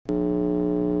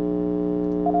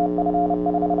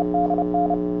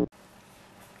Hi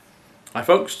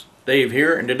folks, Dave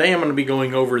here, and today I'm going to be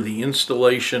going over the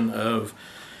installation of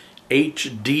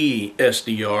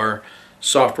HDSDR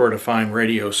software-defined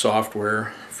radio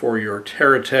software for your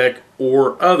TERRATEC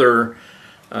or other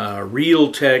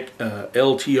Realtek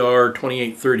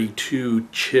LTR2832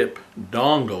 chip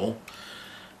dongle.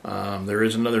 There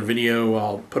is another video,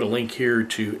 I'll put a link here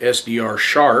to SDR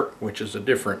Sharp, which is a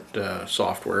different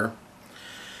software.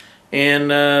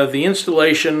 And the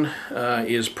installation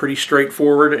is pretty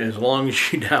straightforward as long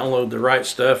as you download the right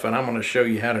stuff, and I'm going to show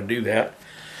you how to do that.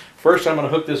 First, I'm going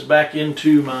to hook this back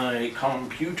into my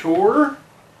computer.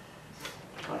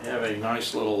 I have a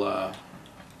nice little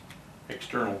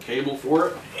external cable for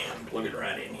it, and plug it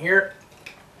right in here.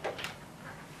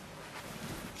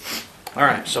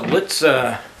 Alright, so let's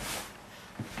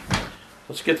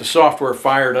get the software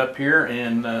fired up here,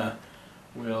 and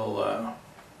we'll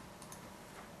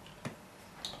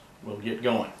get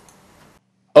going.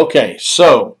 Okay,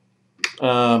 so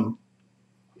the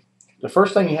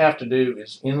first thing you have to do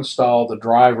is install the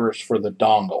drivers for the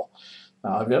dongle.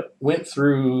 Now, I went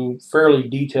through fairly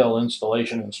detailed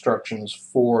installation instructions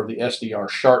for the SDR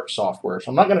Sharp software, so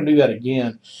I'm not going to do that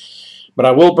again, but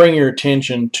I will bring your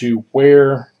attention to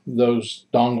where those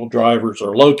dongle drivers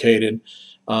are located.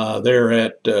 They're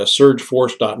at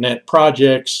surgeforce.net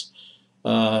projects,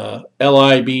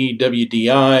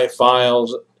 libwdi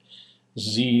files,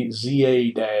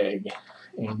 ZADAG,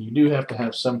 and you do have to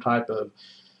have some type of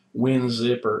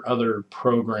WinZip or other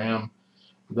program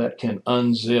that can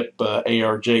unzip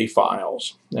ARJ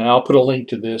files. Now I'll put a link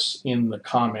to this in the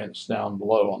comments down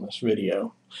below on this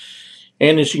video.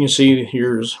 And as you can see,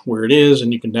 here's where it is,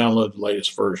 and you can download the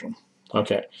latest version.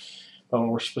 Okay, what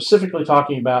we're specifically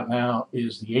talking about now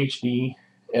is the HD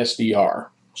SDR.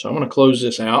 So I'm going to close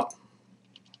this out.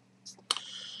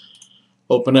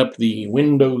 Open up the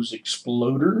Windows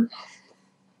Explorer.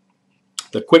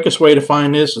 The quickest way to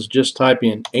find this is just type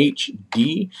in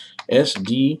HDSDR,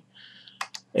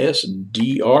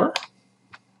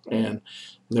 and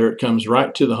there it comes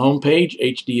right to the home page,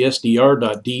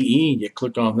 hdsdr.de. You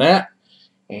click on that,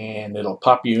 and it'll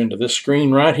pop you into this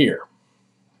screen right here.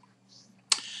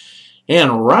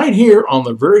 And right here on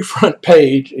the very front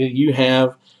page, you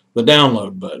have the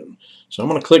download button. So I'm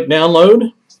going to click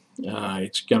download.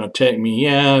 It's going to take me,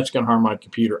 it's going to harm my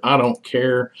computer. I don't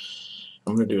care.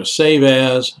 I'm going to do a save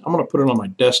as. I'm going to put it on my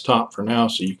desktop for now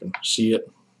so you can see it.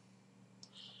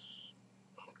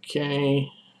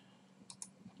 Okay.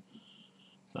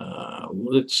 I'm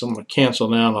going to cancel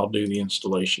now, and I'll do the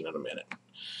installation in a minute.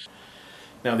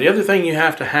 Now, the other thing you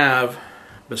have to have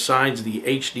besides the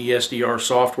HDSDR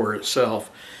software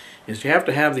itself is you have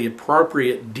to have the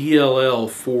appropriate DLL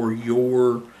for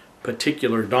your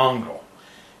particular dongle.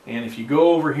 And if you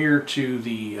go over here to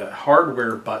the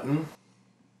hardware button,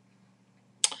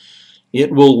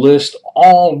 it will list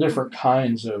all different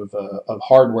kinds of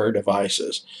hardware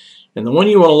devices. And the one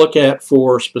you want to look at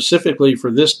for specifically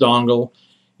for this dongle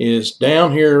is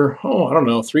down here, I don't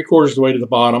know, 3/4 of the way to the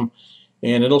bottom,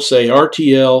 and it'll say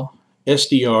RTL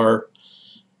SDR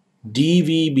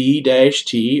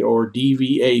DVB-T or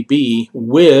DVAB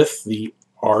with the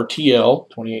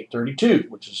RTL2832,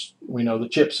 which is, we know, the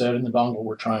chipset in the dongle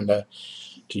we're trying to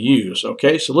use.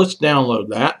 Okay, so let's download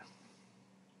that.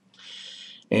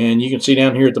 And you can see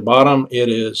down here at the bottom, it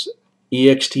is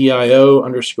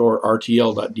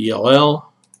extio_rtl.dll.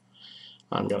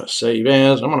 I'm going to save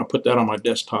as. I'm going to put that on my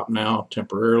desktop now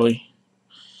temporarily.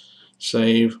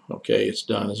 Save. Okay, it's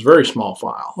done. It's a very small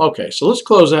file. Okay, so let's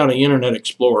close out the Internet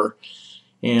Explorer.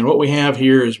 And what we have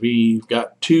here is we've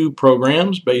got two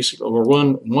programs, basically, or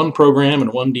one program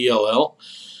and one DLL.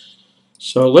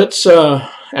 So let's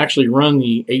actually run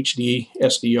the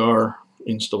HDSDR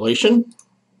installation.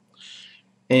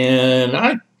 And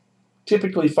I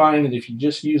typically find that if you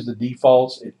just use the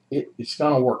defaults, it's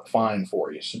going to work fine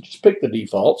for you. So just pick the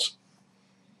defaults.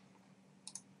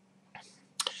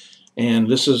 And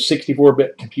this is a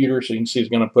 64-bit computer, so you can see it's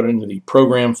going to put into the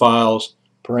program files,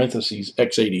 parentheses,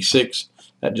 x86.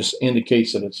 That just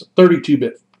indicates that it's a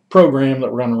 32-bit program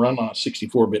that we're going to run on a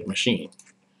 64-bit machine.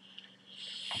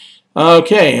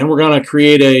 Okay, and we're going to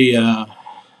create a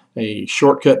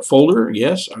shortcut folder.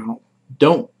 Yes, I'm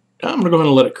going to go ahead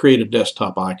and let it create a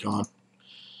desktop icon.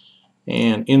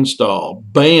 And install.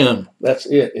 Bam! That's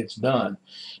it. It's done.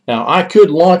 Now, I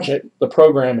could launch the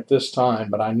program at this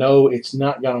time, but I know it's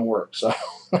not going to work. So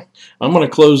I'm going to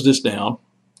close this down.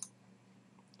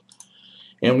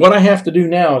 And what I have to do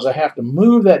now is I have to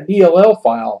move that DLL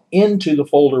file into the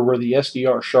folder where the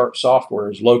SDR Sharp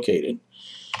software is located.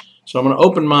 So I'm going to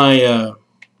open my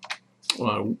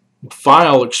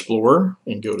File Explorer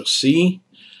and go to C,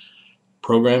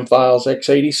 program files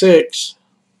x86.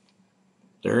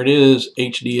 There it is,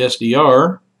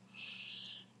 HDSDR.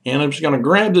 And I'm just going to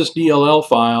grab this DLL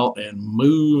file and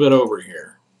move it over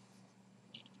here.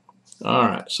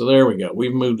 Alright, so there we go.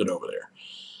 We've moved it over there.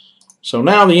 So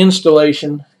now the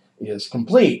installation is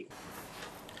complete.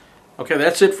 Okay,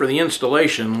 that's it for the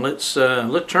installation. Let's turn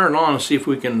it on and see if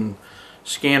we can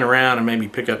scan around and maybe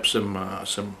pick up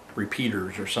some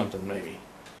repeaters or something maybe.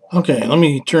 Okay, let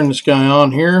me turn this guy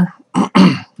on here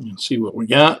and see what we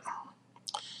got.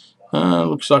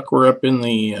 Looks like we're up in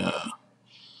the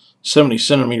 70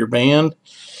 centimeter band.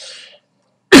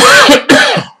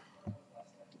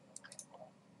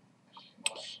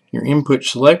 Your input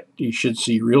select, you should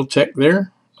see Realtek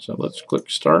there. So let's click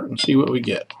start and see what we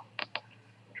get.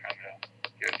 Trying to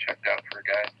get it checked out for a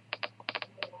guy.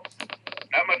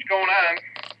 Not much going on.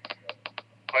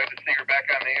 Glad to see you're back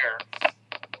on the air.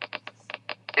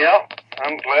 Yeah,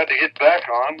 I'm glad to get back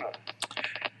on.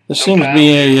 This seems to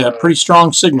be a pretty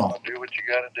strong signal. Do what you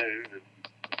got to do to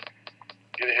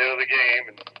get ahead of the game,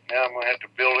 and now I'm going to have to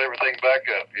build everything back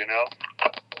up, you know?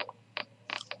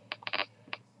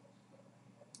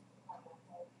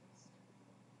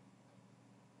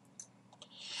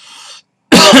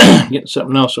 Getting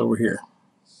something else over here.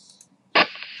 I'll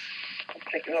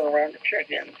take another round of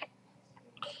check-in.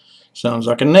 Sounds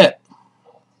like a net.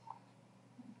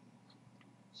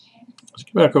 Let's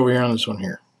get back over here on this one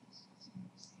here.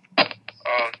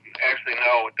 Actually,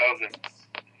 no, it doesn't.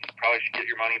 You probably should get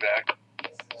your money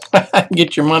back.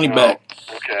 Get your money back.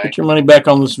 Okay. Get your money back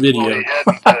on this video. Well, he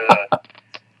hadn't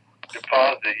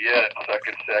deposited it yet.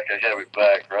 Second sec, I have it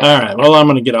back, right? Alright, well, I'm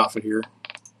going to get off of here.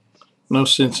 No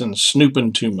sense in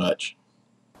snooping too much.